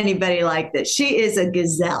seen anybody like this. She is a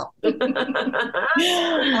gazelle. And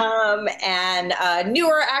a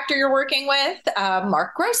newer actor you're working with,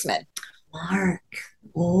 Mark Grossman. Mark.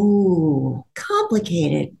 Oh,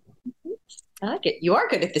 complicated. I like it. You are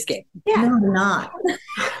good at this game. Yeah. No, I'm not.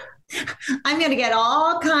 I'm going to get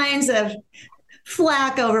all kinds of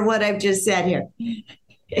flack over what I've just said here.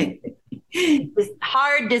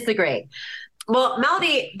 Hard disagree. Well,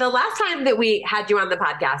 Melody, the last time that we had you on the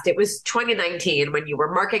podcast, it was 2019 when you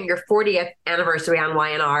were marking your 40th anniversary on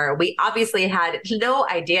YNR. We obviously had no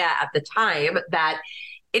idea at the time that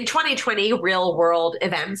in 2020, real world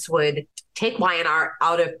events would take YNR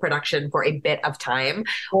out of production for a bit of time.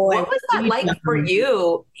 What was that like for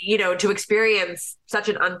you, to experience such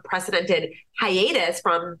an unprecedented hiatus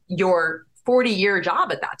from your 40-year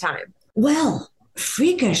job at that time? Well,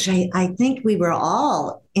 freakish. I think we were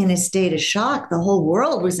all in a state of shock. The whole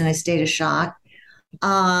world was in a state of shock.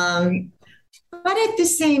 But at the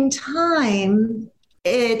same time,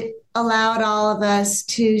 it allowed all of us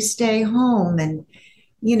to stay home and,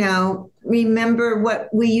 remember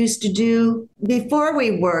what we used to do before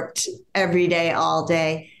we worked every day, all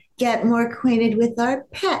day, get more acquainted with our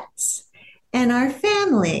pets and our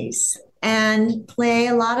families and play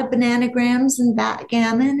a lot of bananagrams and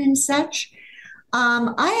backgammon and such.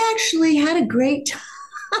 I actually had a great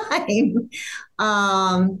time.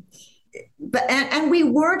 But we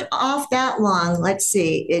weren't off that long. Let's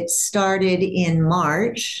see. It started in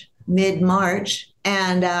mid-March,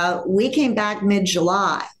 and we came back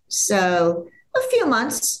mid-July. So a few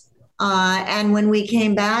months. And when we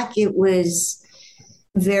came back, it was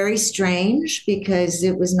very strange because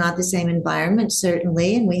it was not the same environment,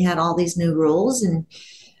 certainly. And we had all these new rules, and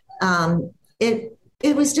it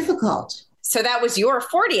was difficult. So that was your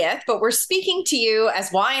 40th, but we're speaking to you as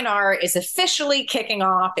YNR is officially kicking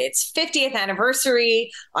off its 50th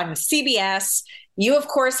anniversary on CBS. You, of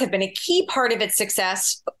course, have been a key part of its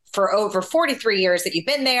success for over 43 years that you've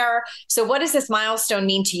been there. So what does this milestone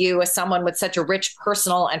mean to you as someone with such a rich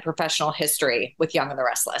personal and professional history with Young and the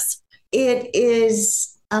Restless? It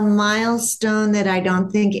is a milestone that I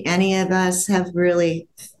don't think any of us have really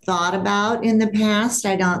thought about in the past.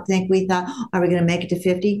 I don't think we thought, are we going to make it to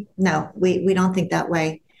 50? No, we don't think that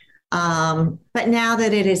way. But now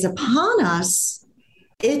that it is upon us,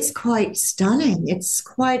 it's quite stunning. It's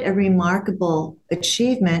quite a remarkable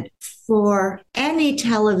achievement for any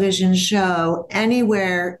television show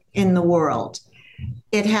anywhere in the world.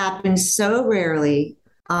 It happens so rarely.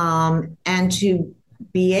 And to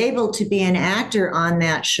be able to be an actor on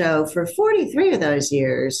that show for 43 of those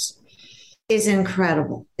years is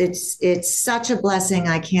incredible. It's such a blessing.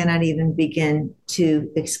 I cannot even begin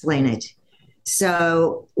to explain it.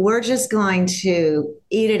 So we're just going to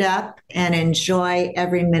eat it up and enjoy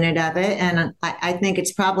every minute of it. And I think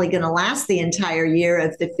it's probably going to last the entire year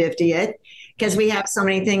of the 50th because we have so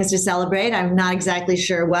many things to celebrate. I'm not exactly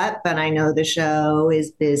sure what, but I know the show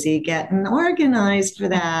is busy getting organized for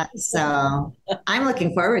that. So I'm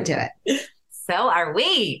looking forward to it. So are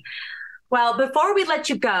we. Well, before we let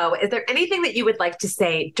you go, is there anything that you would like to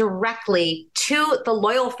say directly to the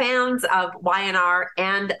loyal fans of YNR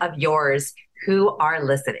and of yours who are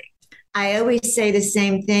listening? I always say the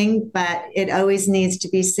same thing, but it always needs to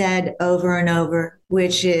be said over and over,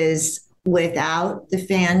 which is without the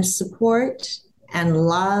fan support and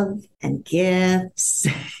love and gifts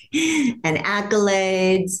and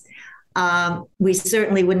accolades, we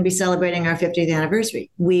certainly wouldn't be celebrating our 50th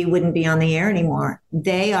anniversary. We wouldn't be on the air anymore.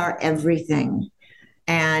 They are everything.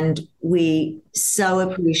 And we so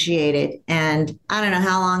appreciate it. And I don't know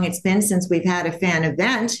how long it's been since we've had a fan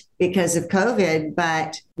event because of COVID,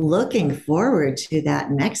 but looking forward to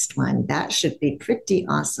that next one. That should be pretty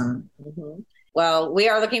awesome. Mm-hmm. Well, we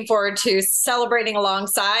are looking forward to celebrating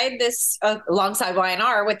alongside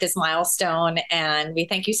YNR with this milestone. And we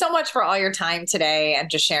thank you so much for all your time today and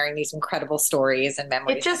just sharing these incredible stories and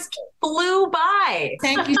memories. It just flew by.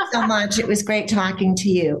 Thank you so much. It was great talking to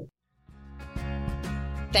you.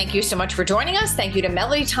 Thank you so much for joining us. Thank you to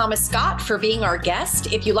Melody Thomas Scott for being our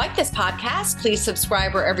guest. If you like this podcast, please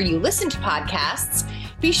subscribe wherever you listen to podcasts.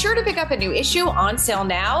 Be sure to pick up a new issue on sale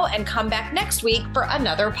now and come back next week for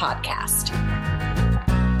another podcast.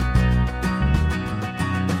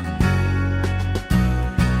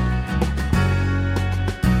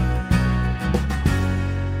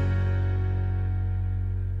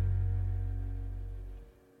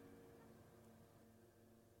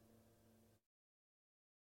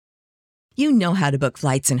 You know how to book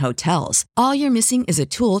flights and hotels. All you're missing is a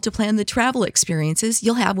tool to plan the travel experiences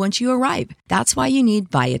you'll have once you arrive. That's why you need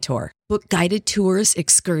Viator. Book guided tours,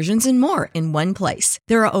 excursions, and more in one place.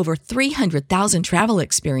 There are over 300,000 travel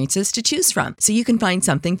experiences to choose from, so you can find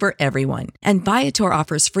something for everyone. And Viator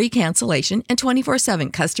offers free cancellation and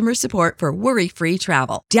 24/7 customer support for worry-free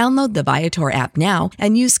travel. Download the Viator app now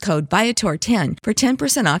and use code Viator10 for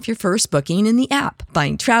 10% off your first booking in the app.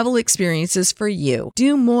 Find travel experiences for you.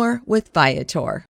 Do more with Viator.